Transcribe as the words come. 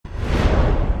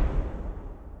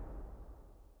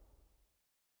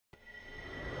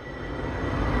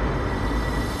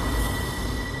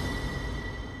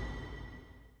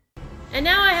And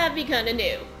now I have become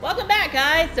anew. Welcome back,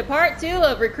 guys, to part 2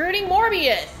 of recruiting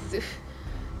Morbius.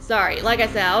 Sorry, like I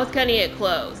said, I was cutting it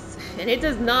close. And it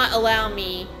does not allow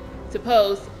me to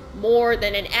post more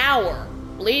than an hour.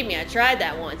 Believe me, I tried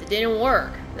that once. It didn't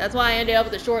work. That's why I ended up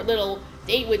with a short little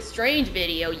Date with Strange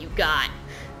video you got.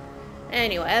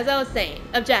 Anyway, as I was saying,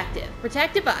 objective.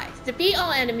 Protect device. Defeat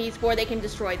all enemies before they can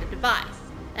destroy the device.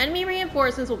 Enemy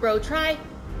reinforcements will grow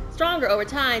stronger over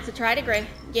time to try to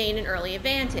gain an early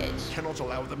advantage. Cannot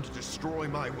allow them to destroy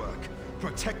my work.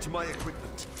 Protect my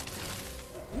equipment.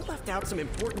 You left out some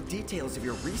important details of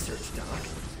your research, Doc.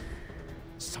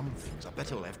 Some things are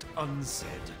better left unsaid,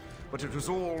 but it was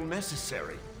all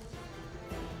necessary.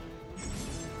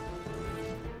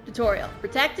 Tutorial.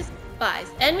 Protect device.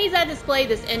 Enemies that display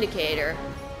this indicator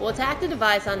will attack the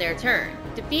device on their turn.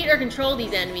 Defeat or control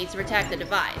these enemies to protect the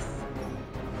device.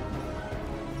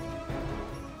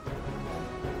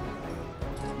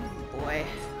 Boy.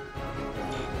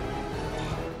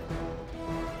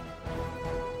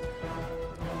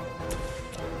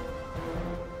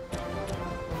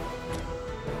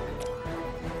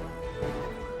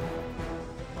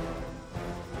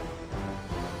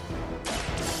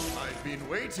 I've been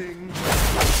waiting.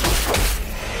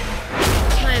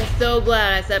 I'm so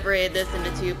glad I separated this into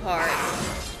 2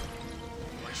 parts.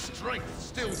 My strength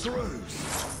still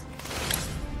grows.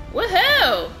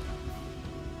 Woohoo!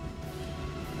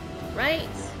 Right.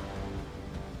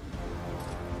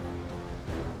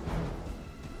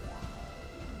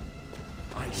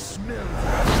 I smell.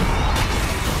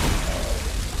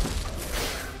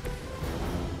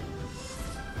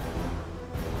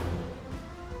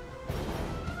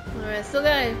 Alright, still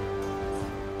gotta...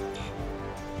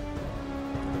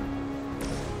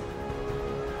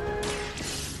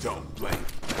 Don't blame.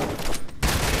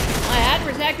 I had to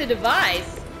protect the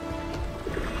device.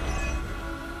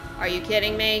 Are you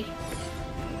kidding me?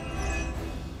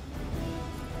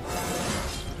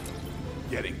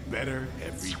 Getting better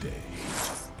every day.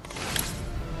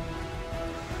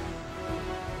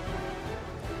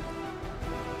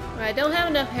 Alright, don't have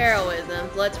enough heroism.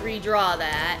 So let's redraw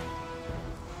that.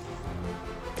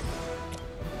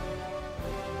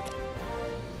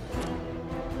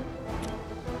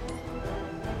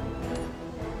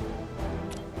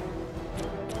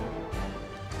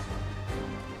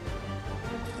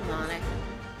 Come on,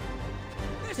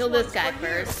 kill this guy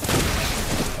first.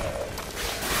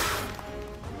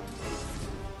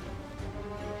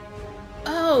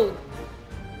 Oh!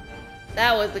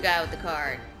 That was the guy with the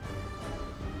card.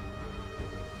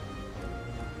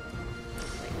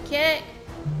 Kick.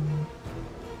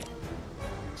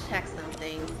 Check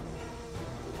something.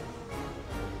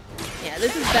 Yeah,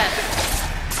 this is better.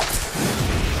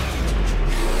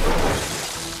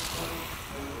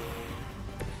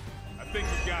 I think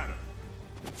you got him.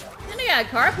 And I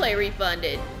got car play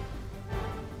refunded.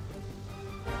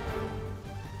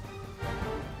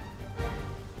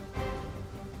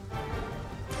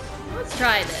 Let's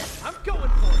try this. I'm going for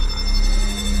it.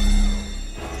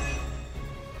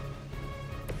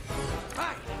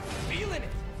 Hi, feeling it.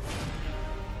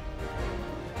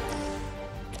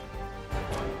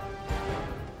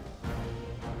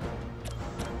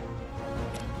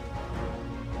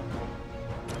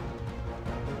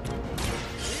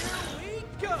 Here we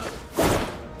go.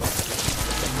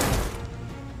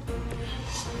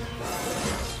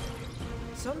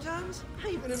 Sometimes I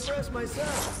even impress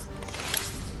myself.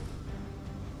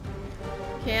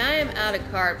 Okay, I am out of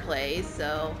card plays,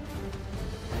 so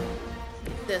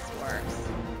see if this works.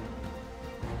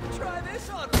 Try this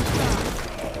on.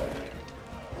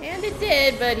 And it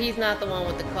did, but he's not the one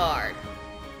with the card.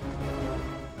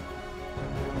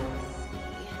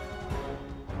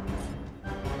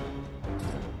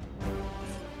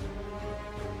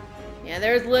 Yeah,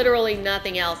 there's literally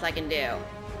nothing else I can do.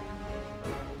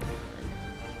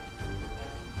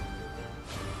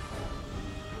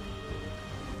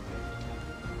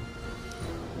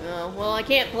 Oh, well, I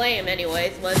can't play him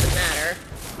anyways, what does it matter?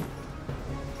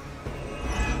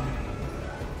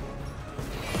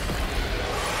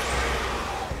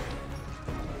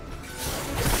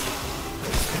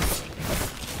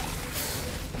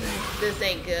 This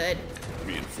ain't good.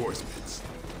 Reinforcements.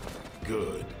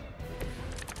 Good.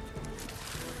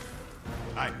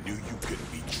 I knew you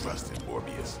couldn't be trusted,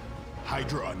 Morbius.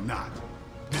 Hydra or not,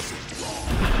 this is wrong.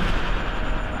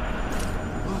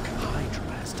 What Hydra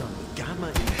has done with Gamma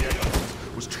injectors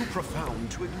Was too profound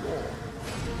to ignore.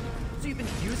 So you've been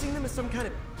using them as some kind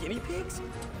of guinea pigs?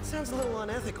 Sounds a little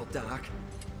unethical, Doc.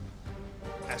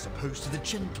 As opposed to the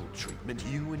gentle treatment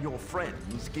you and your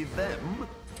friends give them.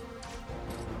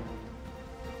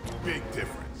 Big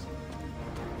difference.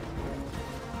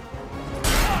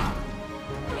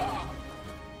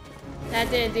 That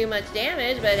didn't do much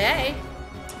damage, but hey.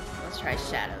 Let's try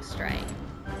Shadow Strike.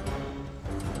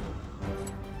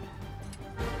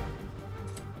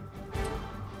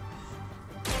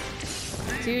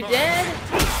 Two dead.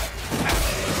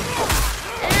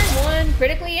 And one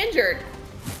critically injured.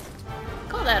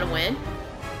 Call that a win.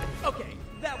 Okay,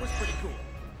 that was pretty cool.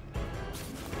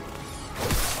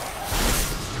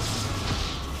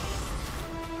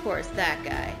 Of course, that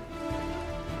guy.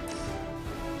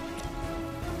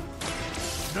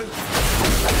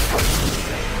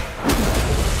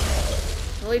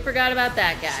 Totally forgot about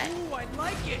that guy. Ooh, I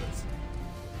like it.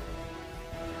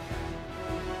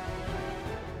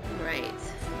 Right.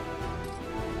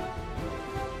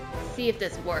 See if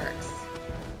this works.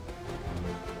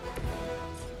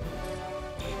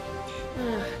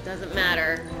 Doesn't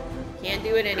matter. Can't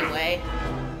do it anyway.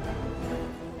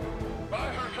 By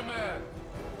her command.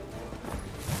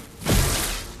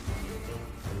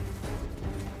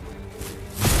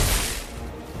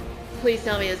 Please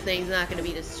tell me this thing's not going to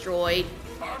be destroyed.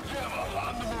 Our jammer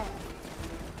on the move.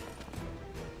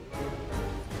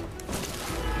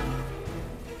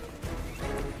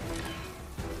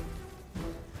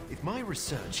 If my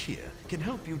research here can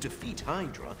help you defeat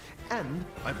Hydra, and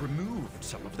I've removed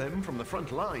some of them from the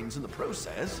front lines in the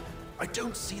process, I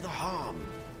don't see the harm.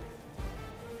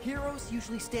 Heroes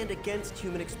usually stand against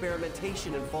human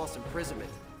experimentation and false imprisonment.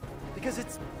 Because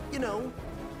it's, you know,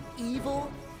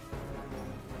 evil.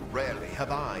 Rarely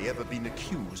have I ever been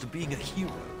accused of being a hero.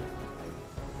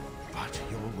 But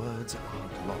your words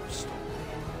aren't lost.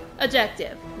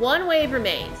 Objective. One wave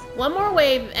remains. One more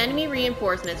wave of enemy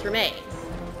reinforcements remains.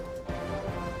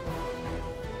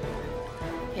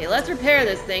 Okay, let's repair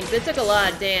this thing, because it took a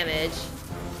lot of damage.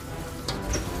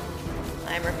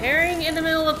 I'm repairing in the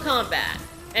middle of combat,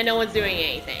 and no one's doing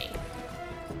anything.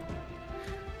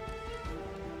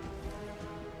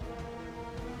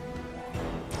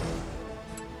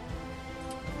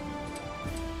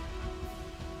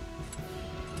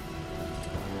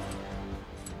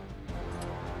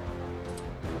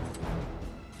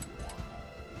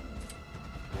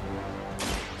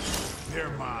 They're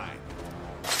mine.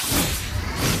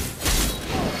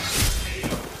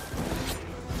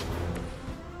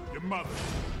 Your mother.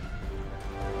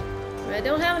 I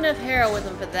don't have enough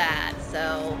heroism for that,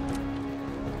 so...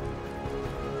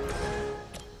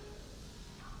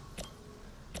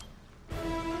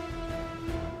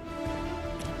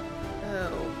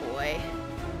 Oh boy.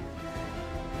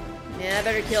 Yeah, I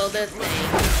better kill this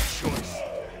thing. Choice.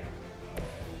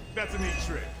 That's a neat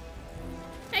trick.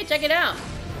 Hey, check it out!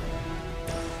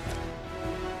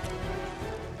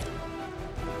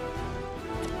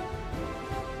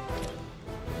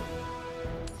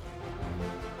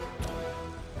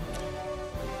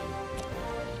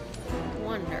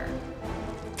 Wonder.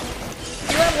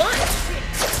 Do it once!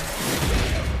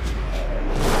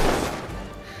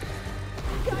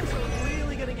 You guys are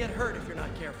really gonna get hurt if you're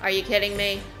not careful. Are you kidding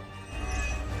me?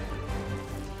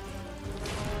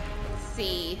 Let's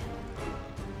see.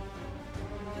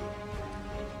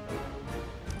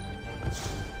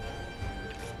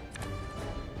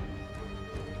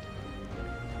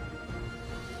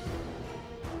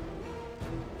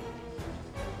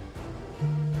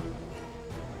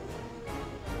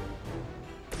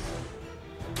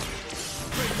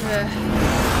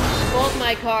 Both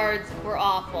my cards were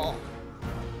awful.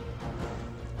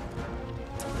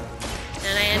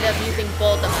 And I end up using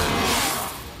both of them.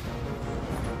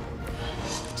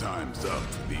 Time's up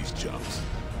for these jumps.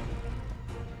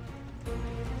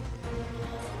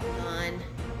 Hold on.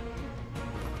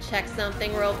 Check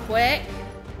something real quick.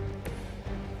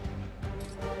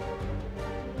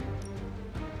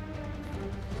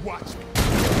 Watch me.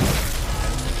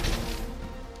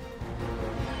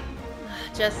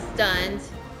 Just stunned.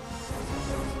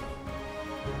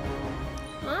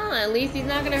 Well, at least he's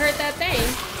not gonna hurt that thing.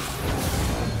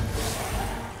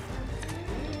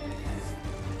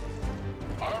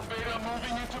 Our beta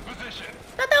moving into position.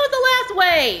 Thought that was the last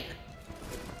wave!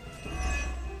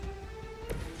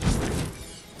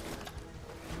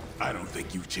 I don't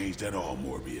think you've changed at all,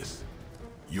 Morbius.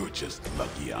 You're just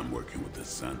lucky I'm working with the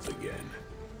Suns again.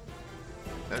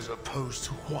 As opposed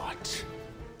to what?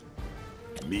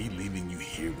 Me leaving you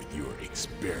here with your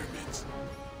experiments.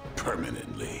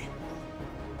 Permanently.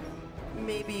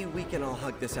 Maybe we can all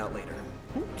hug this out later.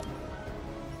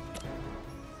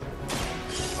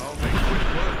 I'll make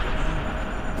quick work of you.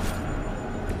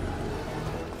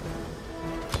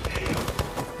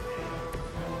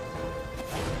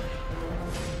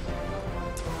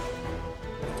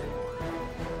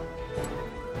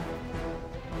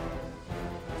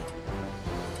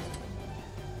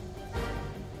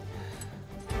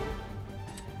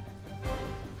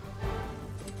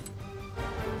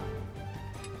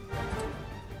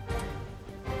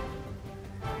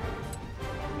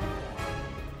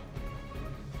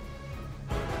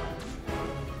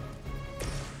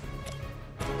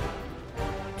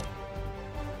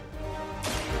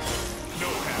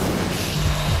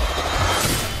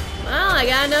 I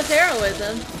got enough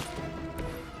heroism.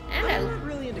 And I'm not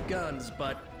really into guns,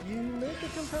 but you make a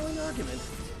compelling argument.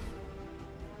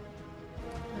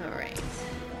 Alright.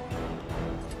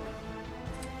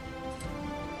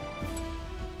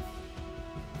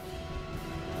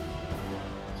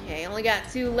 Okay, only got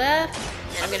 2 left.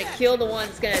 And I'm gonna kill the one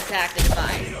that's gonna attack the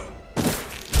device.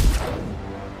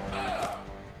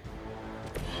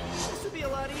 This would be a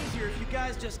lot easier if you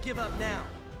guys just give up now.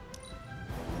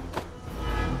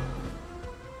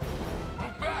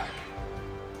 I'm back.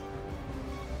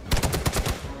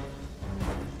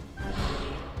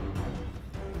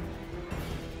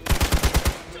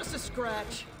 Just a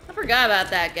scratch. I forgot about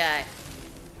that guy.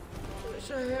 Wish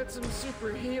I had some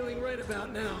super healing right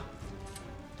about now.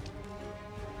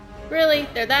 Really?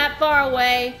 They're that far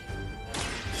away?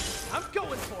 I'm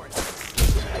going for it.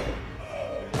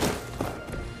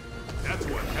 That's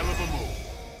one hell of a move.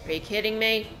 Are you kidding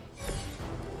me?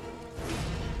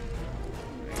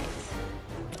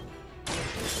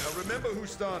 Now remember who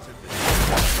started this.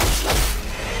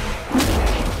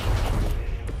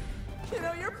 You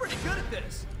know, you're pretty good at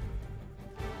this.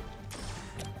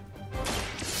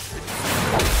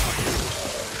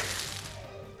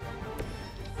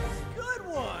 Good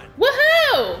one.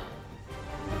 Woohoo!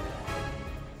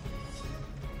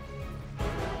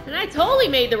 And I totally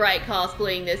made the right call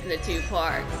splitting this into 2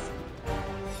 parts.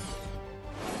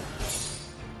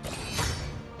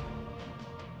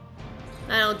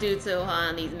 I don't do so hot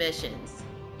on these missions.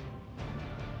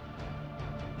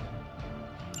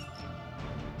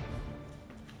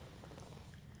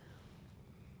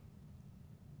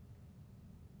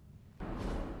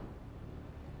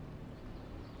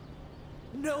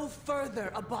 No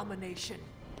further, abomination.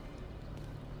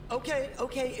 Okay,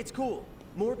 it's cool.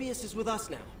 Morbius is with us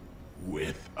now.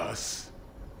 With us?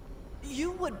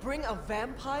 You would bring a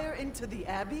vampire into the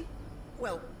Abbey?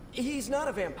 Well, he's not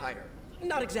a vampire.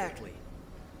 Not exactly.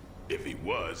 If he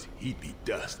was, he'd be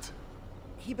dust.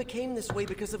 He became this way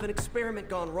because of an experiment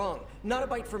gone wrong, not a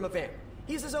bite from a vamp.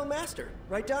 He's his own master,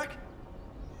 right, Doc?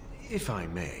 If I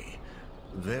may,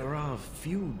 there are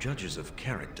few judges of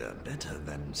character better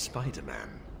than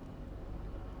Spider-Man.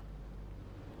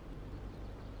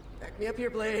 Back me up here,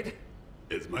 Blade.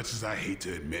 As much as I hate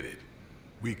to admit it,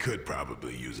 we could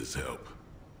probably use his help.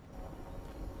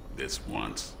 This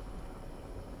once.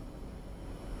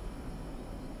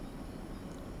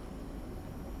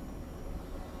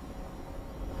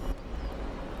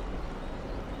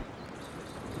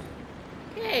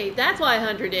 Okay, that's why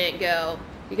Hunter didn't go.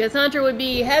 Because Hunter would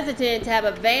be hesitant to have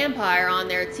a vampire on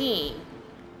their team.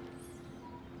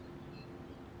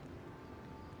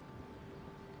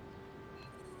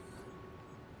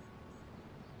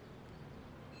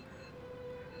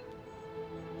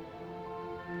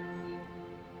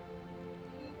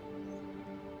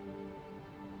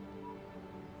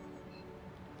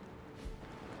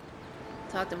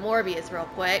 Talk to Morbius real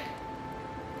quick.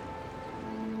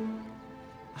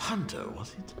 Hunter,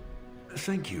 was it?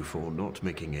 Thank you for not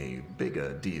making a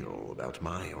bigger deal about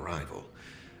my arrival.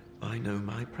 I know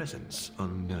my presence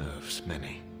unnerves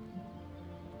many.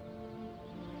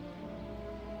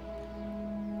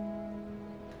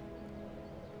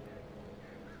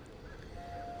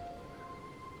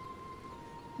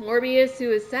 Morbius,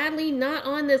 who is sadly not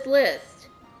on this list.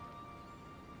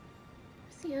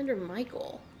 Is he under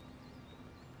Michael?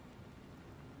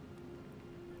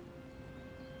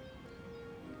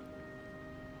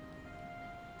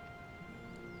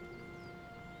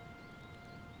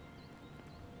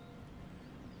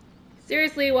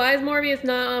 Seriously, why is Morbius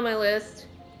not on my list?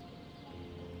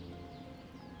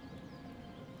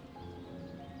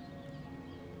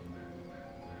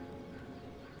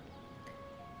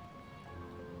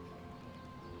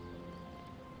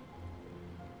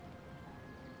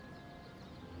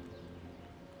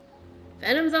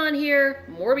 Venom's on here,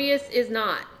 Morbius is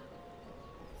not.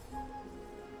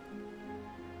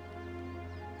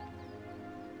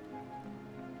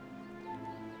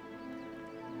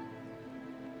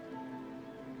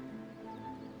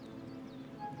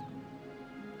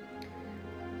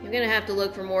 I'm gonna have to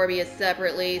look for Morbius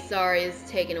separately. Sorry, it's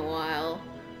taking a while.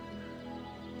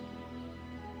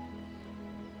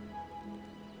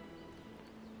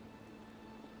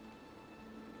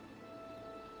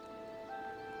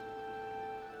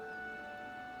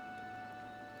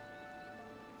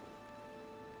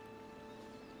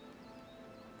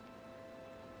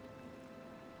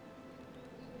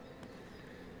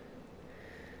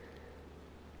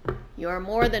 You are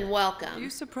more than welcome. You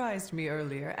surprised me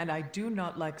earlier, and I do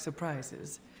not like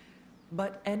surprises.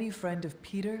 But any friend of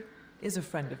Peter is a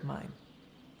friend of mine.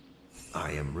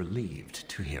 I am relieved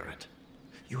to hear it.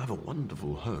 You have a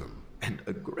wonderful home, and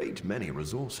a great many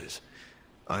resources.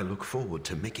 I look forward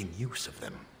to making use of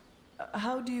them.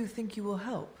 How do you think you will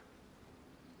help?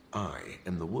 I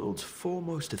am the world's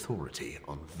foremost authority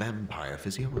on vampire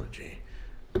physiology.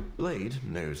 Blade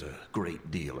knows a great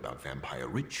deal about vampire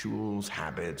rituals,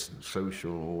 habits, and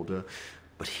social order,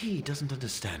 but he doesn't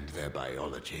understand their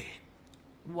biology.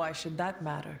 Why should that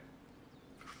matter?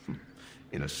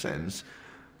 In a sense,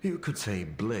 you could say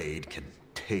Blade can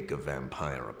take a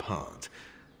vampire apart,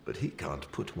 but he can't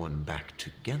put one back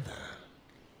together.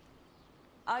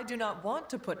 I do not want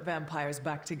to put vampires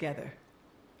back together.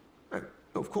 Oh,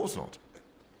 of course not.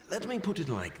 Let me put it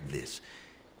like this.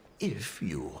 If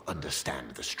you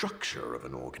understand the structure of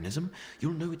an organism,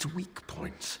 you'll know its weak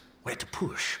points, where to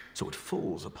push so it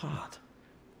falls apart.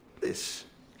 This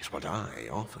is what I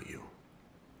offer you.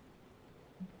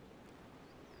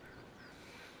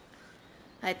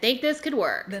 I think this could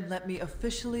work. Then let me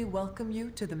officially welcome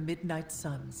you to the Midnight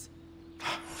Suns.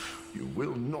 You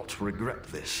will not regret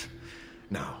this.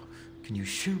 Now, can you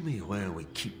show me where we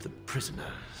keep the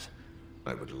prisoners?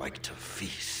 I would like to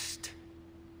feast.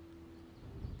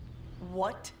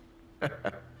 What?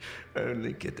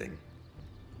 Only kidding.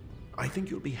 I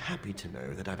think you'll be happy to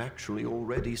know that I've actually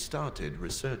already started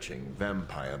researching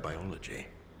vampire biology.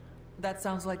 That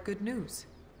sounds like good news.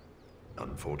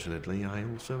 Unfortunately, I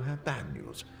also have bad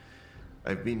news.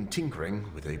 I've been tinkering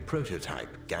with a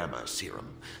prototype gamma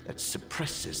serum that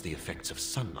suppresses the effects of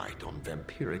sunlight on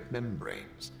vampiric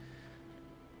membranes.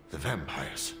 The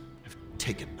vampires have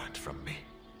taken that from me.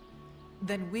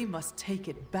 Then we must take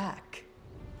it back.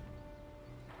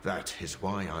 That is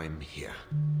why I'm here.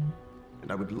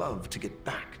 And I would love to get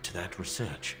back to that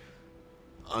research.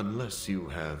 Unless you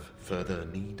have further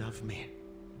need of me.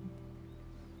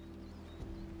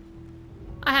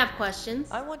 I have questions.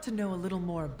 I want to know a little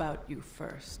more about you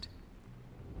first.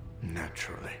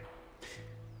 Naturally.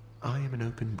 I am an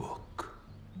open book.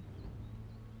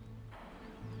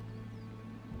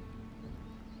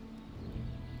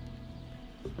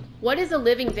 What is a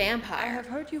living I vampire? have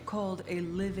heard you called a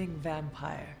living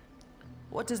vampire.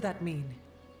 What does that mean?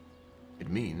 It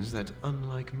means that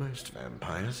unlike most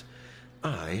vampires,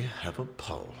 I have a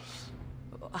pulse.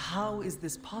 How is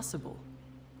this possible?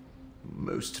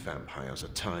 Most vampires are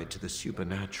tied to the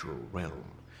supernatural realm.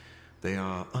 They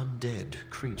are undead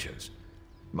creatures.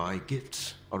 My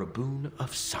gifts are a boon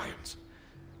of science.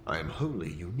 I am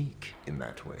wholly unique in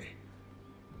that way.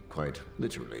 Quite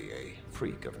literally a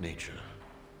freak of nature.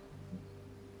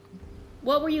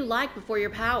 What were you like before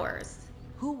your powers?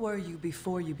 Who were you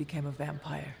before you became a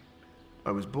vampire?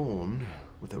 I was born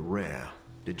with a rare,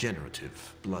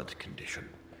 degenerative blood condition.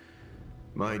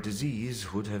 My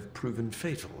disease would have proven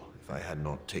fatal if I had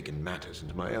not taken matters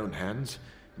into my own hands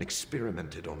and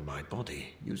experimented on my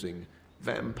body using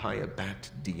vampire bat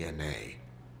DNA.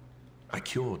 I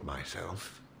cured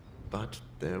myself, but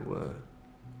there were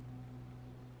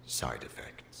side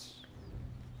effects.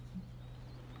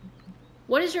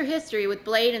 What is your history with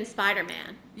Blade and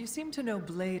Spider-Man? You seem to know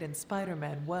Blade and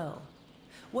Spider-Man well.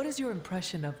 What is your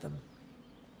impression of them?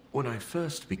 When I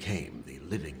first became the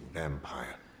living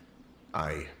vampire,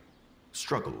 I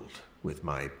struggled with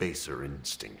my baser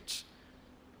instincts.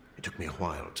 It took me a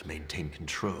while to maintain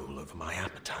control over my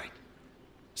appetite.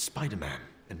 Spider-Man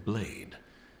and Blade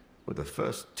were the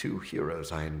first two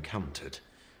heroes I encountered,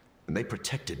 and they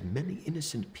protected many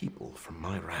innocent people from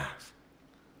my wrath.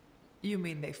 You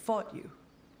mean they fought you?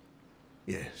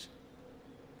 Yes.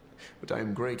 But I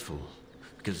am grateful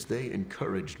because they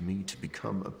encouraged me to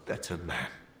become a better man.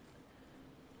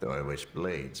 Though I wish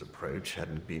Blade's approach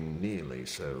hadn't been nearly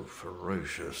so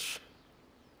ferocious.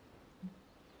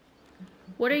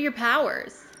 What are your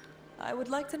powers? I would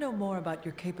like to know more about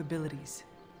your capabilities.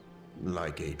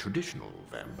 Like a traditional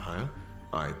vampire,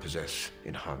 I possess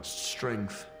enhanced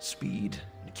strength, speed,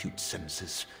 and acute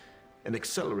senses. An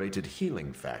accelerated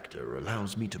healing factor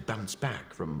allows me to bounce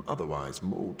back from otherwise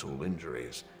mortal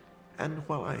injuries. And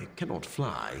while I cannot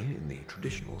fly in the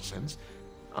traditional sense,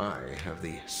 I have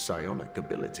the psionic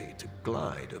ability to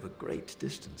glide over great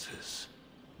distances.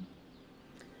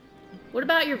 What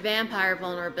about your vampire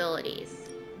vulnerabilities?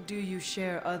 Do you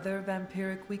share other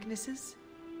vampiric weaknesses?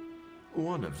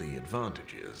 One of the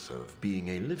advantages of being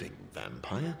a living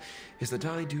vampire is that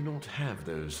I do not have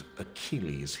those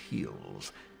Achilles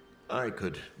heels. I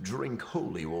could drink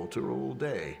holy water all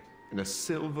day, and a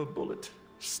silver bullet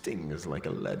stings like a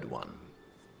lead one.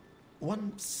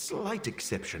 One slight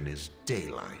exception is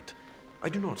daylight. I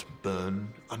do not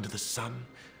burn under the sun,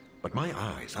 but my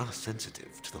eyes are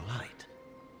sensitive to the light,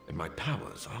 and my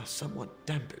powers are somewhat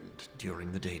dampened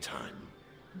during the daytime.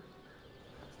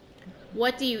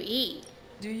 What do you eat?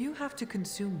 Do you have to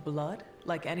consume blood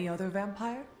like any other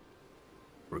vampire?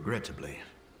 Regrettably,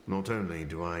 not only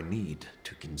do I need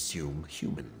to consume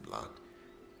human blood,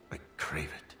 I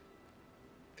crave it.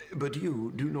 But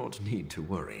you do not need to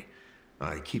worry.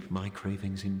 I keep my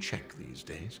cravings in check these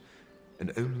days,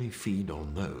 and only feed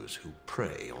on those who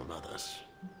prey on others.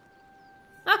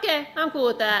 Okay, I'm cool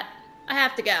with that. I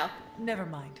have to go. Never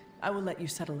mind. I will let you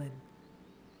settle in.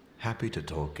 Happy to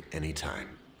talk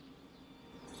anytime.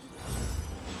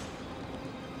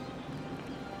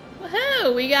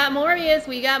 Woohoo! We got Morbius!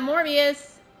 We got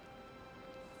Morbius!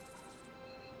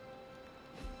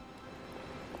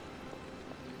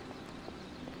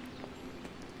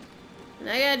 And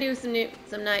I gotta do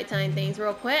some nighttime things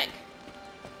real quick.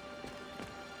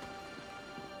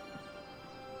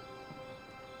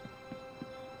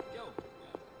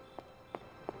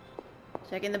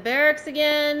 Checking the barracks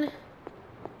again.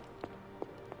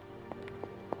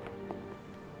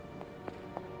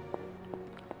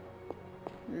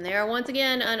 And they are once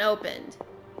again unopened.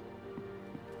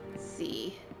 Let's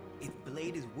see. If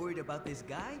Blade is worried about this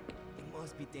guy, it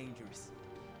must be dangerous.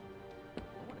 I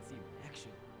want to see him in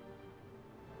action.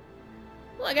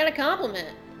 Well, I got a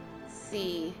compliment. Let's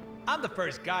see. I'm the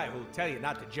first guy who'll tell you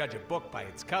not to judge a book by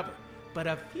its cover, but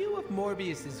a few of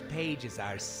Morbius's pages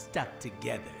are stuck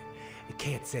together. I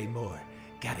can't say more.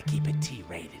 Gotta keep it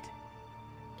T-rated.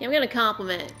 Okay, I'm gonna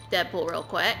compliment Deadpool real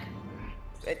quick.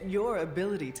 Your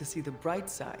ability to see the bright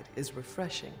side is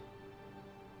refreshing.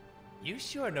 You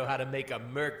sure know how to make a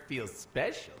merc feel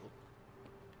special.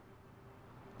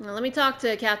 Now, let me talk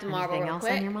to Captain Marvel Anything real else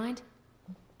quick. on your mind?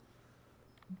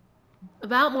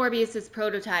 About Morbius's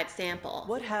prototype sample.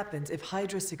 What happens if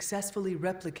Hydra successfully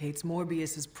replicates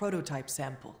Morbius's prototype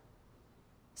sample?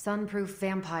 Sunproof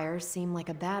vampires seem like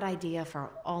a bad idea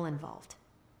for all involved.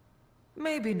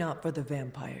 Maybe not for the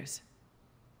vampires.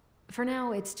 For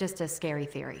now, it's just a scary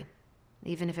theory.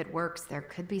 Even if it works, there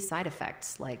could be side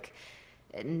effects, like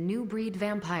new breed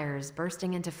vampires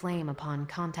bursting into flame upon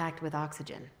contact with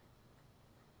oxygen.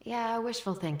 Yeah,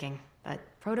 wishful thinking, but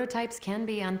prototypes can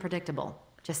be unpredictable.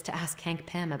 Just to ask Hank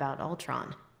Pym about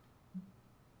Ultron.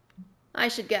 I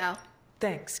should go.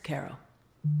 Thanks, Carol.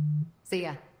 See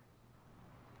ya.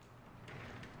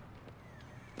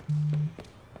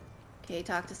 Okay,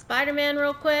 talk to Spider-Man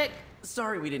real quick.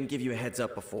 Sorry we didn't give you a heads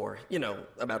up before. You know,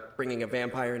 about bringing a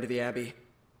vampire into the Abbey.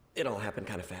 It all happened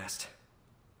kind of fast.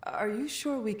 Are you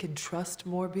sure we can trust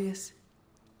Morbius?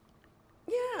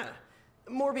 Yeah.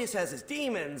 Morbius has his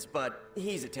demons, but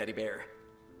he's a teddy bear.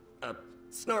 A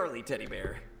snarly teddy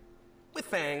bear. With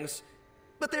fangs.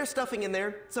 But there's stuffing in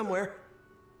there, somewhere.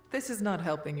 This is not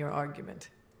helping your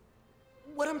argument.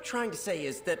 What I'm trying to say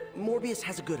is that Morbius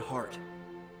has a good heart.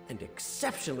 And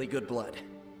exceptionally good blood.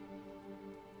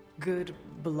 Good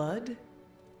blood?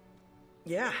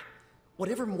 Yeah.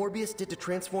 Whatever Morbius did to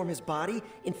transform his body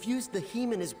infused the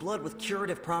heme in his blood with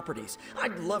curative properties.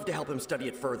 I'd love to help him study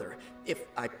it further, if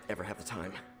I ever have the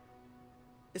time.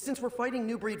 Since we're fighting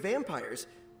new breed vampires,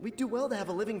 we'd do well to have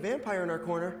a living vampire in our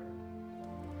corner.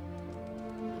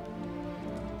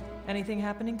 Anything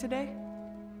happening today?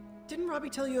 Didn't Robbie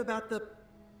tell you about the...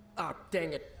 Ah,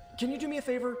 dang it. Can you do me a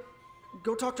favor?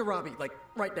 Go talk to Robbie, like,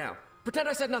 right now. Pretend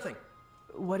I said nothing.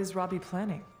 What is Robbie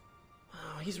planning?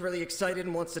 Oh, he's really excited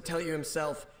and wants to tell you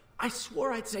himself. I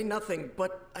swore I'd say nothing,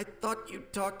 but I thought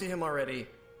you'd talked to him already.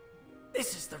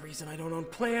 This is the reason I don't own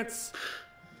plants.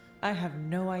 I have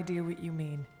no idea what you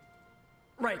mean.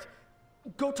 Right.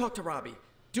 Go talk to Robbie.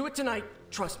 Do it tonight,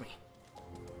 trust me.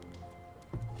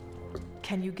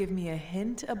 Can you give me a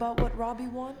hint about what Robbie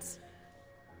wants?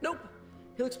 Nope.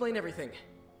 He'll explain everything.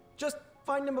 Just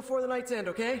find him before the night's end,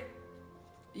 okay?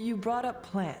 You brought up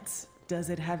plants. Does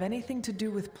it have anything to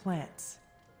do with plants?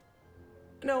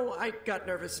 No, I got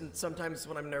nervous, and sometimes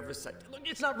when I'm nervous, look,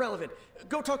 it's not relevant.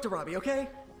 Go talk to Robbie, okay?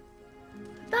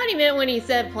 I thought he meant when he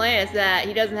said plants that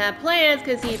he doesn't have plants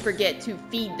because he'd forget to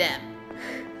feed them.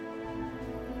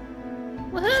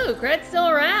 Woohoo! Cred's still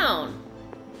around.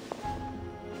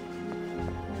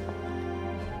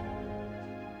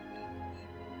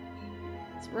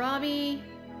 It's Robbie.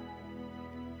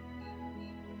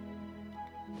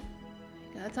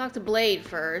 Gotta talk to Blade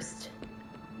first.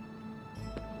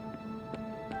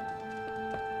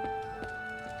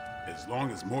 As long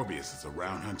as Morbius is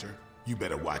around, Hunter, you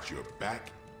better watch your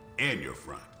back and your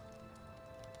front.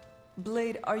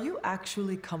 Blade, are you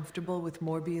actually comfortable with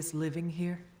Morbius living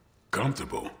here?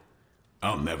 Comfortable?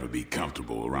 I'll never be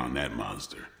comfortable around that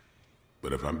monster.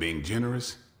 But if I'm being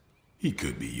generous, he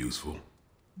could be useful.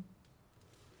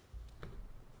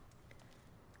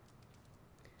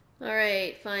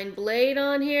 Alright, find Blade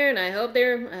on here, and I hope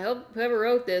whoever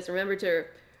wrote this remembered to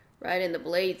write in the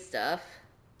Blade stuff.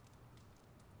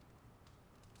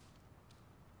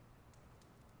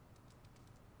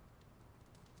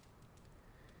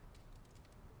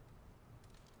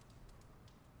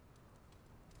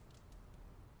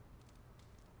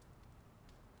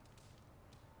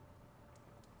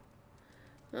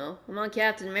 Oh, I'm on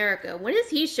Captain America. When does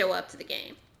he show up to the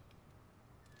game?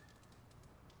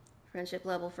 Friendship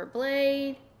level for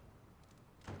Blade.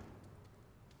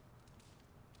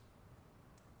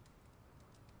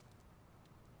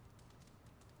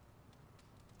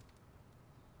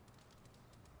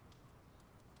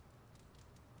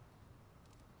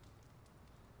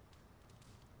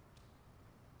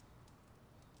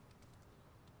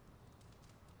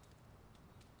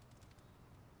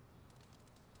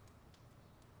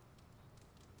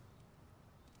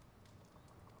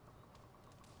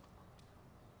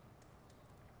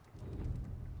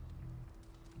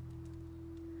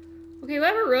 Okay,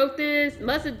 whoever wrote this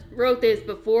must have wrote this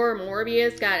before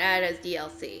Morbius got added as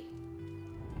DLC.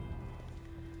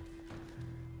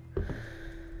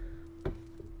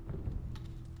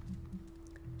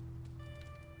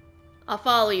 I'll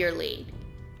follow your lead.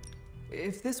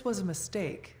 If this was a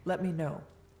mistake, let me know.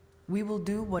 We will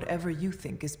do whatever you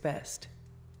think is best.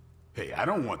 Hey, I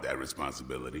don't want that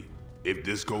responsibility. If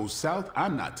this goes south,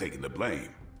 I'm not taking the blame.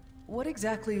 What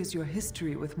exactly is your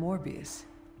history with Morbius?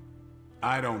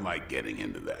 I don't like getting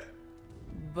into that.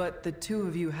 But the two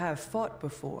of you have fought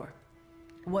before.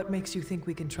 What makes you think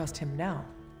we can trust him now?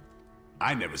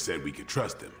 I never said we could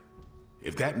trust him.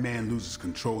 If that man loses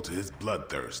control to his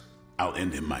bloodthirst, I'll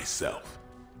end him myself.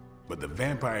 But the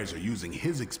vampires are using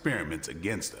his experiments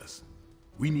against us.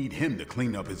 We need him to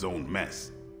clean up his own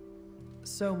mess.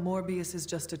 So Morbius is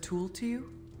just a tool to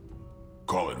you?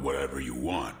 Call it whatever you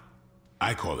want.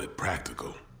 I call it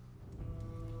practical.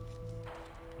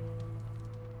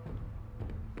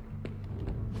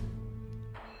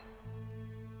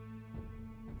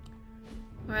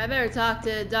 Alright, I better talk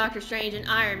to Doctor Strange and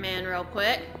Iron Man real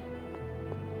quick.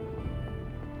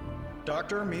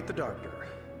 Doctor, meet the doctor.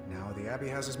 Now, the Abbey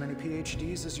has as many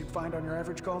PhDs as you'd find on your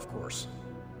average golf course.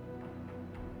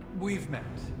 We've met.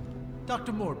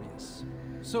 Dr. Morbius.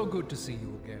 So good to see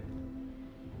you again.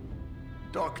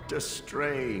 Doctor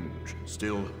Strange,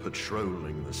 still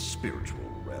patrolling the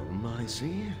spiritual realm, I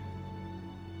see.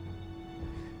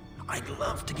 I'd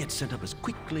love to get set up as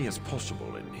quickly as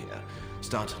possible in here.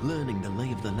 Start learning the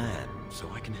lay of the land so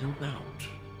I can help out.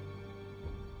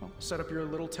 Well, set up your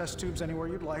little test tubes anywhere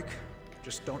you'd like.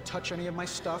 Just don't touch any of my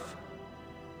stuff.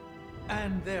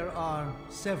 And there are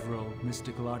several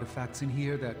mystical artifacts in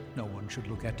here that no one should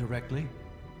look at directly.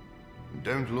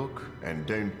 Don't look and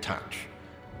don't touch.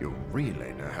 You'll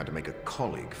really know how to make a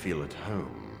colleague feel at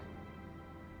home.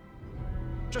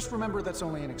 Just remember that's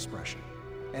only an expression.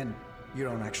 And you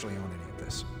don't actually own any of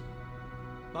this.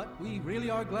 But we really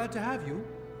are glad to have you.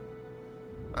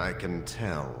 I can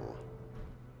tell.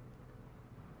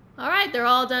 Alright, they're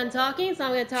all done talking, so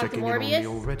I'm gonna talk Checking to in on Morbius. me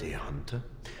already, Hunter?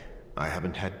 I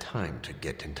haven't had time to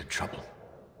get into trouble.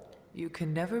 You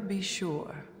can never be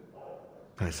sure.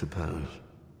 I suppose.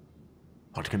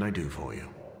 What can I do for you?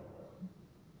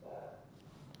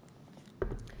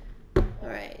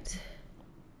 Alright.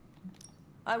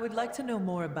 I would like to know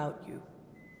more about you.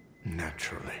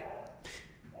 Naturally.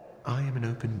 I am an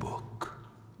open book.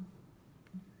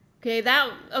 Okay,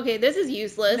 this is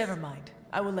useless. Never mind.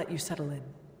 I will let you settle in.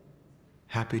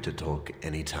 Happy to talk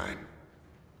anytime.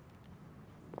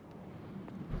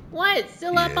 What?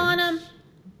 Still up on him?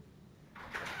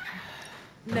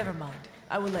 Never mind.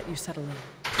 I will let you settle in.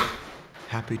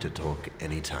 Happy to talk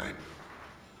anytime.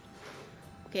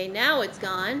 Okay, now it's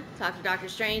gone. Talk to Doctor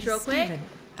Strange real quick. Stephen,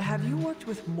 have you worked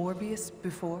with Morbius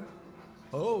before?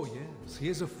 Oh, yes. He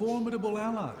is a formidable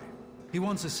ally. He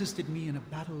once assisted me in a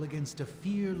battle against a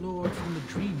Fear Lord from the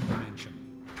Dream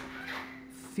Dimension.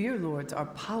 Fear Lords are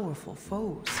powerful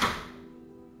foes.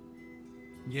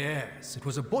 Yes, it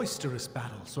was a boisterous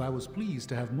battle, so I was pleased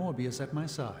to have Morbius at my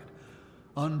side.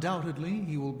 Undoubtedly,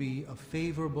 he will be a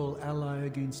favorable ally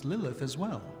against Lilith as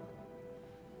well.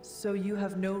 So you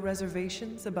have no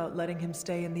reservations about letting him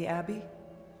stay in the Abbey?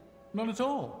 None at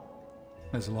all.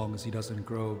 As long as he doesn't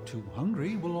grow too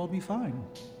hungry, we'll all be fine.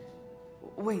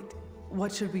 Wait,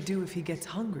 what should we do if he gets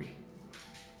hungry?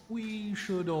 We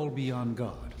should all be on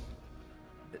guard.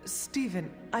 Stephen,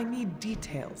 I need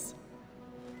details.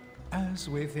 As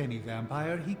with any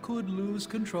vampire, he could lose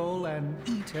control and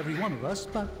eat every one of us,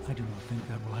 but I do not think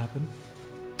that will happen.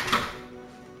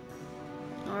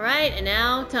 Alright, and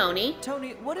now Tony.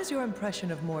 Tony, what is your impression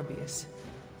of Morbius?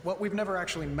 Well, we've never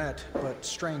actually met, but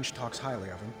Strange talks highly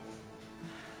of him.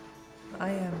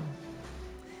 I am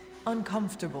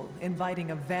uncomfortable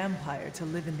inviting a vampire to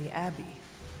live in the Abbey.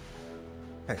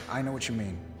 Hey, I know what you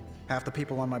mean. Half the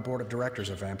people on my board of directors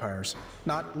are vampires.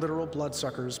 Not literal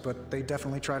bloodsuckers, but they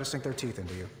definitely try to sink their teeth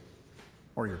into you.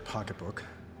 Or your pocketbook.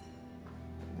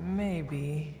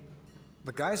 Maybe.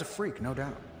 The guy's a freak, no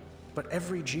doubt. But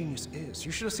every genius is.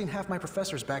 You should have seen half my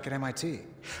professors back at MIT.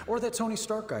 Or that Tony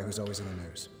Stark guy who's always in the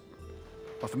news.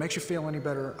 Well, if it makes you feel any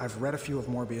better, I've read a few of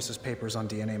Morbius's papers on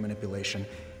DNA manipulation,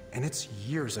 and it's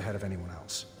years ahead of anyone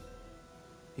else.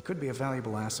 He could be a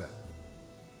valuable asset.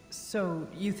 So,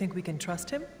 you think we can trust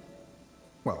him?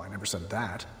 Well, I never said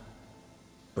that.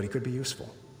 But he could be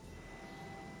useful.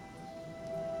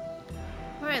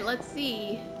 Alright, let's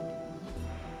see.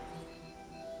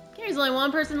 Okay, there's only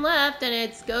one person left, and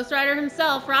it's Ghost Rider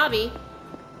himself, Robbie.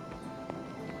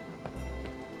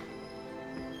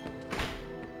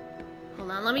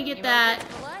 Hold on, let me get that.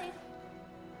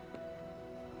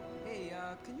 Hey,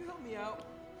 can you help me out?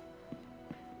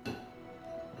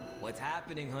 What's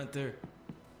happening, Hunter?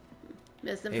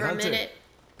 Missed him Hey, for Hunter. a minute.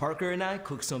 Parker and I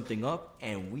cooked something up,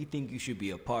 and we think you should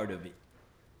be a part of it.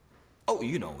 Oh,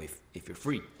 you know, if you're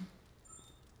free.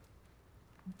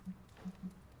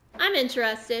 I'm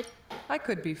interested. I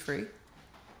could be free.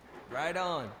 Right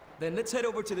on. Then let's head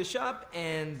over to the shop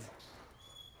and...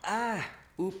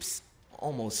 oops.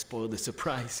 Almost spoiled the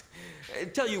surprise.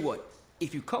 Tell you what,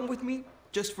 if you come with me,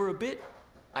 just for a bit,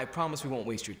 I promise we won't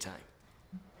waste your time.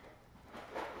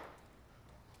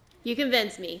 You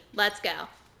convinced me. Let's go.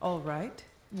 All right.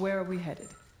 Where are we headed?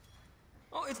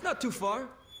 Oh, it's not too far.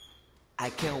 I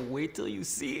can't wait till you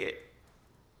see it.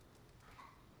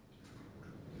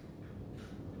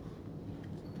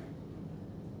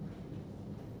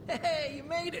 Hey, you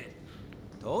made it!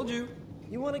 Told you.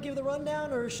 You want to give the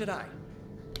rundown, or should I?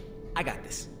 I got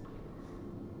this.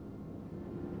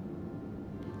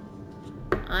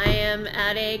 I am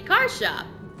at a car shop.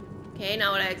 Okay,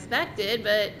 not what I expected,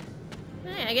 but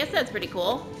hey, I guess that's pretty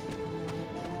cool.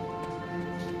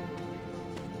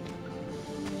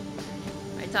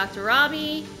 I talked to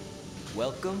Robbie.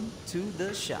 Welcome to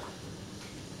the shop.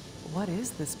 What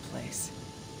is this place?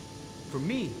 For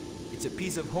me, it's a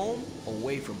piece of home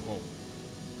away from home.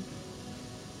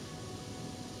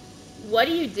 What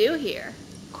do you do here?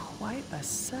 Quite a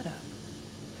setup.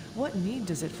 What need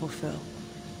does it fulfill?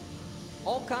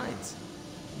 All kinds.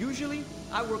 Usually,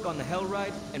 I work on the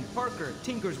Hellride, and Parker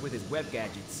tinkers with his web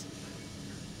gadgets.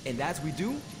 And as we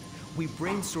do, we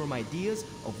brainstorm ideas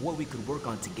of what we could work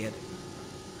on together.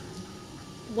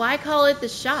 Why call it the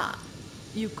shop?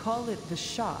 You call it the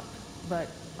shop, but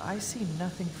I see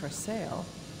nothing for sale.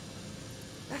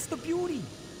 That's the beauty.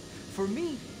 For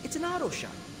me, it's an auto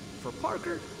shop. For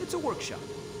Parker, it's a workshop.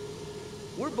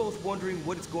 We're both wondering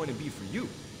what it's going to be for you.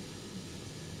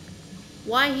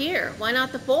 Why here? Why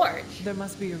not the forge? There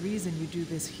must be a reason you do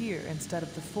this here instead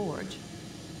of the forge.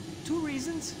 2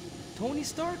 reasons: Tony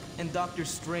Stark and Doctor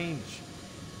Strange.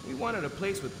 We wanted a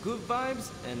place with good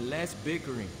vibes and less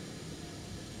bickering.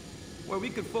 Where we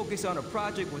could focus on a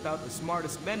project without the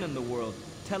smartest men in the world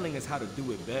telling us how to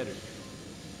do it better.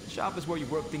 The shop is where you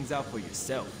work things out for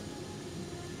yourself.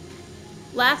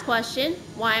 Last question,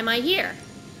 why am I here?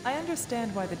 I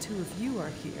understand why the two of you are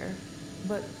here,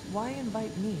 but why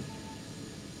invite me?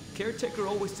 Caretaker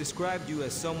always described you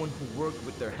as someone who worked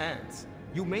with their hands.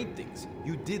 You made things.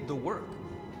 You did the work.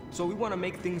 So we want to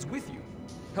make things with you.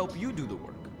 Help you do the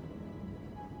work.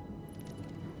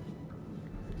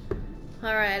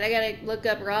 Alright, I gotta look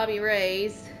up Robbie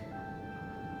Ray's.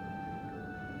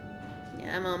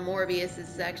 Yeah, I'm on Morbius's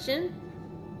section.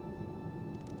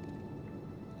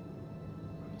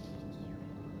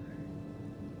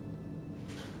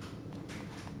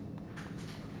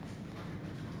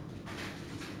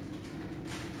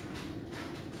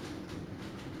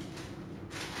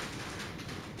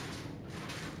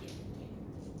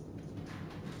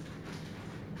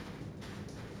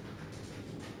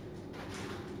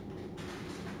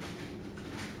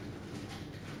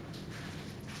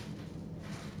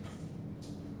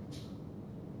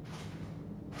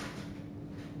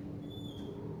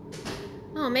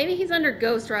 Oh, maybe he's under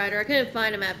Ghost Rider. I couldn't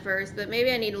find him at first, but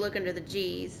maybe I need to look under the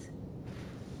G's.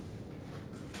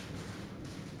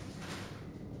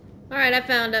 Alright, I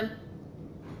found him.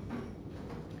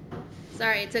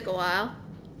 Sorry, it took a while.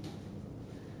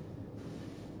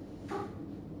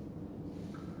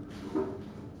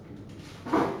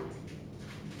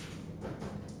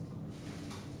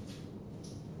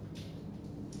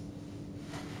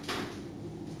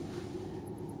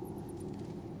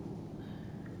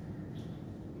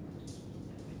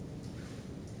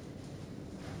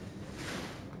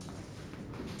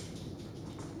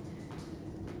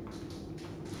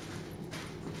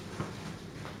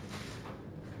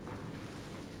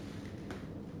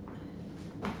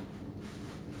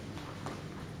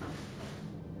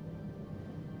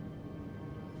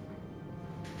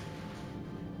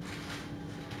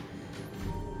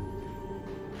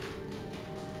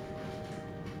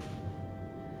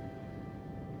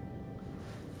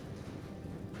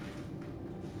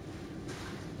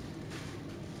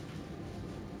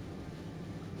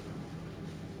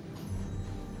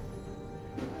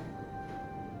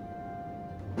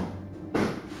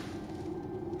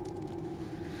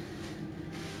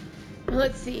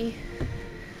 Let's see.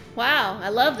 Wow, I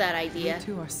love that idea. You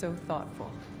two are so thoughtful.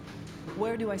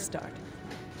 Where do I start?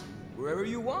 Wherever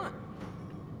you want.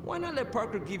 Why not let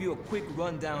Parker give you a quick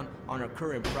rundown on our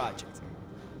current project?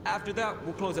 After that,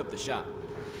 we'll close up the shop.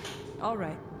 All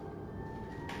right.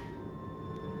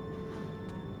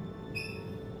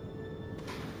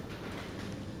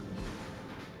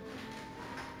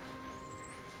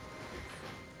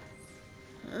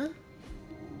 Huh?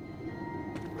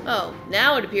 Oh,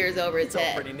 now it appears over its It's all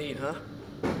head. pretty neat, huh?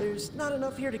 There's not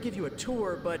enough here to give you a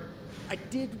tour, but I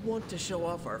did want to show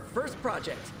off our first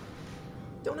project.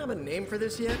 Don't have a name for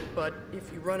this yet, but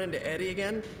if you run into Eddie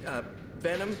again,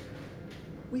 Venom,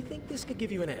 we think this could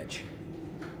give you an edge.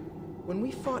 When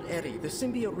we fought Eddie, the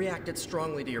symbiote reacted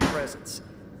strongly to your presence.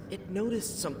 It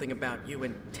noticed something about you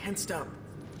and tensed up.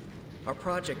 Our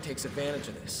project takes advantage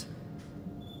of this.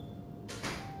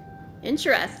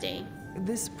 Interesting.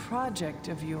 This project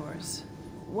of yours,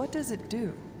 what does it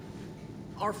do?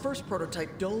 Our first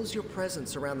prototype dulls your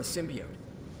presence around the symbiote.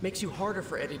 Makes you harder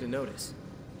for Eddie to notice.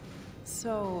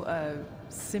 So, a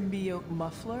symbiote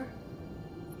muffler?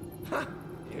 Ha!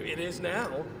 It is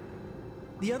now.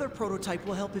 The other prototype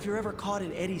will help if you're ever caught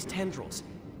in Eddie's tendrils.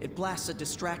 It blasts a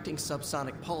distracting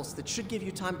subsonic pulse that should give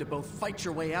you time to both fight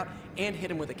your way out and hit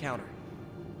him with a counter.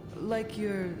 Like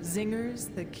your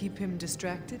zingers that keep him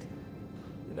distracted?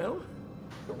 You know,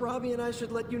 Robbie and I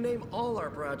should let you name all our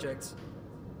projects.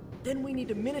 Then we need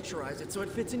to miniaturize it so it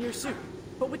fits in your suit.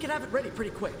 But we can have it ready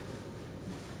pretty quick.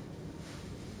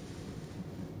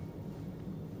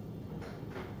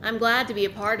 I'm glad to be a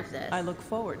part of this. I look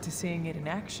forward to seeing it in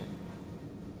action.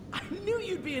 I knew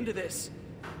you'd be into this.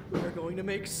 We're going to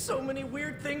make so many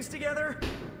weird things together.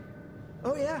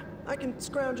 Oh yeah, I can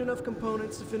scrounge enough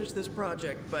components to finish this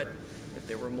project, but if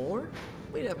there were more,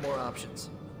 we'd have more options.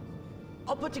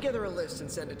 I'll put together a list and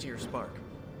send it to your Spark.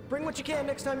 Bring what you can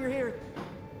next time you're here.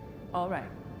 All right.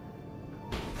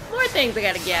 More things I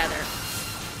gotta gather.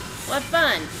 What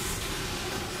fun.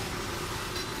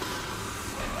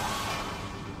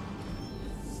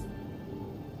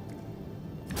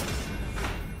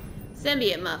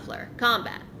 Symbiote Muffler.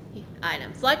 Combat.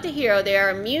 Item. Select a hero. They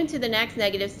are immune to the next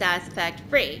negative status effect.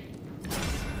 Free.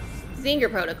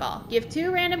 Zinger Protocol. Give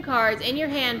 2 random cards in your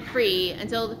hand free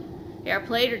until they are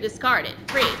played or discarded.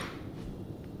 Free.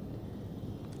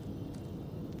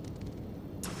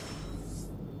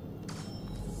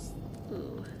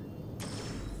 Ooh.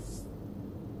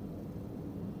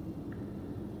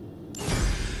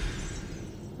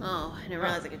 Oh, I didn't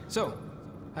realize I could... So,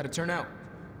 how'd it turn out?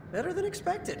 Better than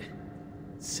expected.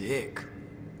 Sick.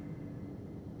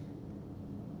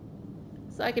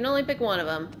 So I can only pick one of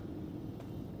them.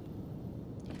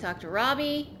 Talk to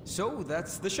Robbie. So,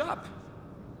 that's the shop.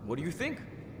 What do you think?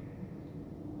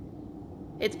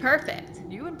 It's perfect.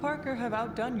 You and Parker have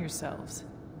outdone yourselves.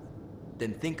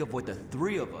 Then think of what the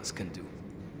 3 of us can do.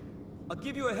 I'll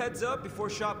give you a heads up before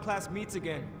shop class meets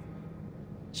again.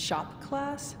 Shop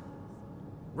class?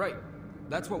 Right.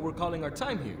 That's what we're calling our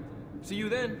time here. See you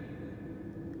then.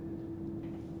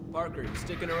 Parker, you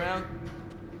sticking around?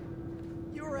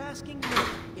 You were asking me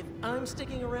if I'm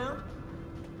sticking around?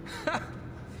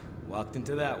 Walked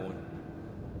into that one.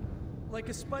 Like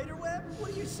a spider web?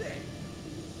 What do you say?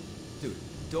 Dude,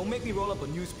 don't make me roll up a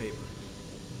newspaper.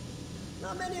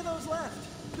 Not many of those left.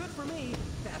 Good for me,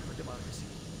 bad for democracy.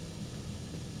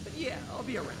 But yeah, I'll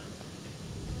be around.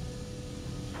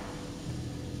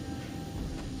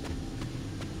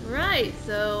 Right,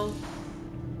 so...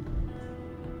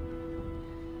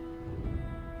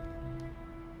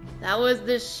 that was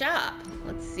the shop.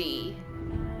 Let's see.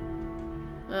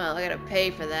 Well, I gotta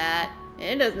pay for that.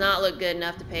 And it does not look good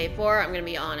enough to pay for, I'm gonna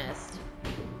be honest.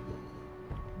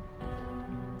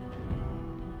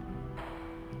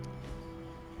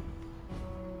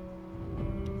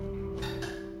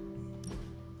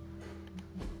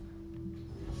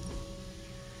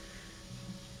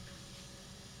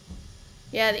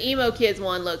 Yeah, the emo kids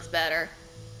one looks better.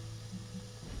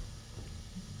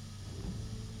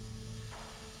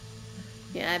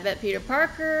 Yeah, I bet Peter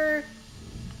Parker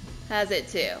has it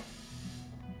too.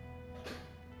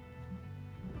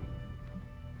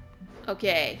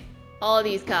 Okay, all of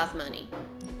these cost money.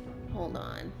 Hold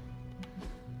on.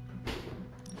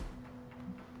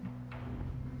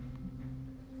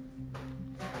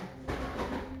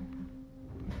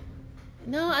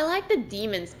 No, I like the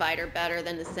demon spider better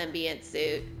than the symbiont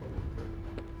suit.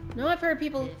 No, I've heard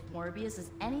people... If Morbius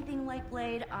is anything like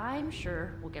Blade, I'm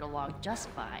sure we'll get along just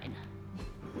fine.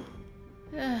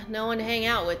 No one to hang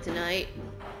out with tonight.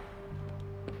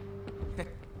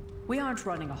 We aren't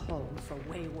running a home for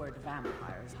wayward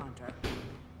vampires, Hunter.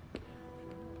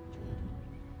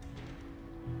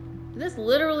 Do this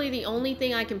literally the only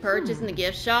thing I can purchase in the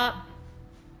gift shop?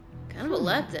 Kind of a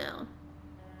letdown.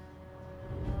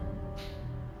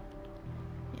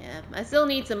 Yeah, I still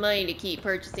need some money to keep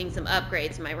purchasing some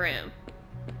upgrades to my room.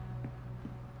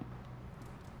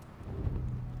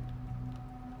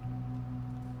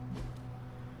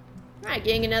 Alright,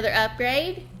 getting another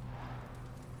upgrade.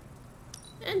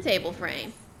 And table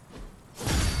frame.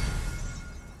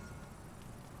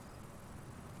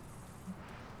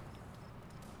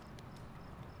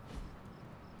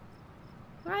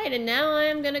 Alright, and now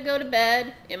I'm gonna go to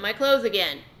bed in my clothes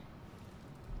again.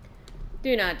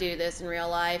 Do not do this in real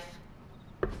life.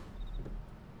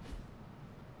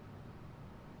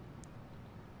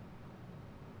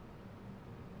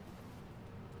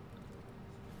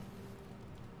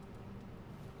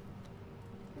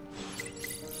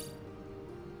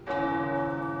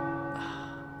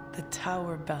 The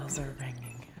tower bells are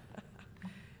ringing.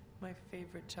 My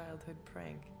favorite childhood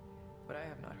prank, but I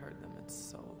have not heard them in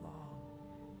so long.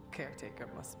 Caretaker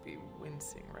must be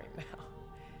wincing right now.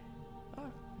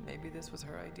 Oh, maybe this was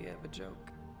her idea of a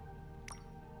joke.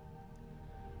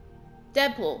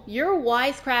 Deadpool, your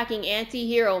wisecracking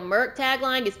anti-hero Merc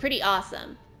tagline is pretty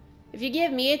awesome. If you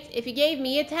gave me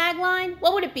a tagline,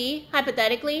 what would it be,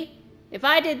 hypothetically? If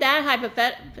I did that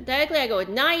hypothetically, I go with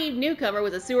naive newcomer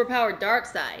with a sewer-powered dark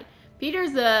side.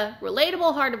 Peter's a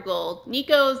relatable heart of gold.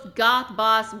 Nico's goth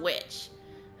boss witch.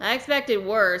 I expected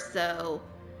worse, so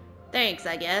thanks,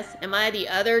 I guess. Am I the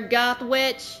other goth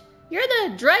witch? You're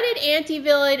the dreaded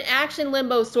anti-villain action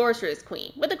limbo sorceress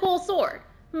queen with a cool sword.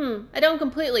 I don't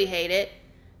completely hate it.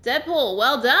 Deadpool,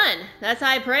 well done. That's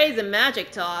high praise in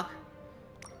magic talk.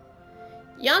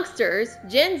 Youngsters,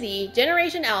 Gen Z,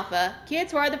 Generation Alpha,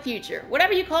 kids who are the future,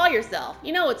 whatever you call yourself,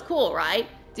 you know it's cool, right?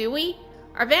 Do we?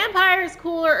 Are vampires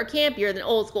cooler or campier than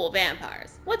old school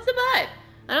vampires? What's the vibe?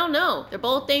 I don't know. They're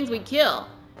both things we'd kill.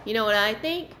 You know what I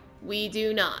think? We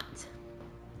do not.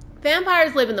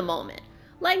 Vampires live in the moment.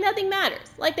 Like nothing matters.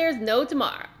 Like there's no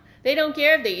tomorrow. They don't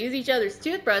care if they use each other's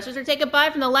toothbrushes or take a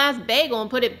bite from the last bagel and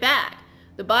put it back.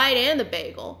 The bite and the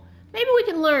bagel. Maybe we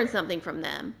can learn something from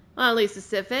them. Oddly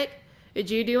specific. Did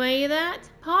you do any of that?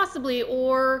 Possibly,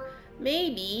 or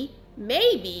maybe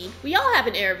we all have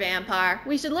an inner vampire.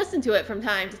 We should listen to it from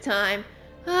time to time.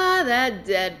 Ah, that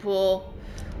Deadpool.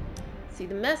 See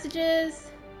the messages.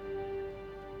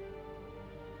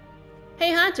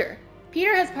 Hey Hunter,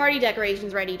 Peter has party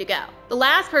decorations ready to go. The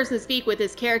last person to speak with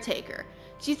is Caretaker.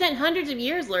 She spent hundreds of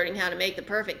years learning how to make the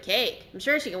perfect cake. I'm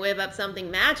sure she can whip up something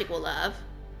magic we'll love.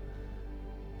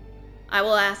 I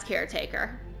will ask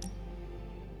Caretaker.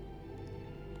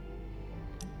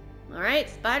 Alright,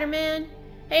 Spider-Man.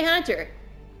 Hey Hunter,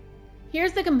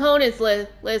 here's the components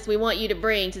list we want you to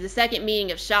bring to the second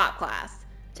meeting of shop class.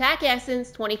 Tack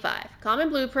Essence 25, Common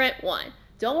Blueprint 1.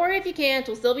 Don't worry if you can't,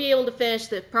 we'll still be able to finish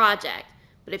the project.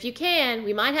 But if you can,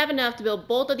 we might have enough to build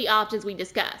both of the options we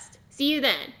discussed. See you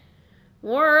then.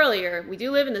 More earlier, we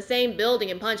do live in the same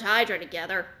building and punch Hydra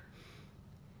together.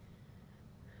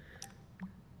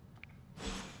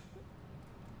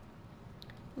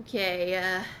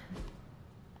 Okay,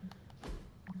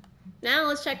 now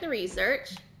let's check the research.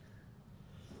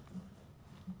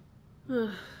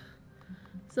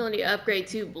 Still need to upgrade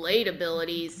 2 blade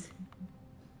abilities.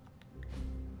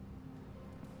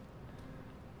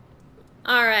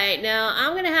 Alright, now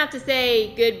I'm gonna have to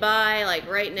say goodbye like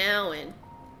right now. And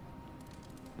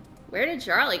where did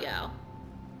Charlie go?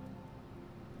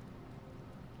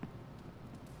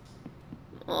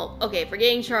 Well, okay,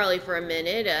 forgetting Charlie for a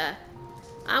minute,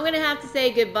 I'm gonna have to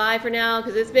say goodbye for now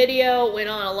because this video went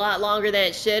on a lot longer than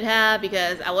it should have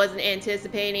because I wasn't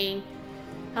anticipating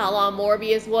how long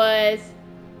Morbius was.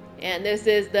 And this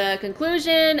is the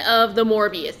conclusion of the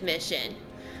Morbius mission.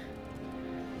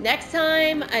 Next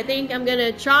time, I think I'm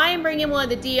gonna try and bring in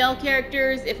one of the DL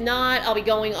characters. If not, I'll be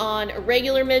going on a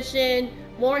regular mission,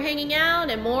 more hanging out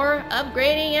and more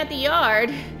upgrading at the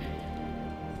yard.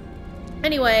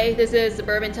 Anyway, this is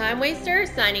Suburban Time Waster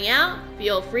signing out.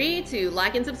 Feel free to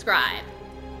like and subscribe.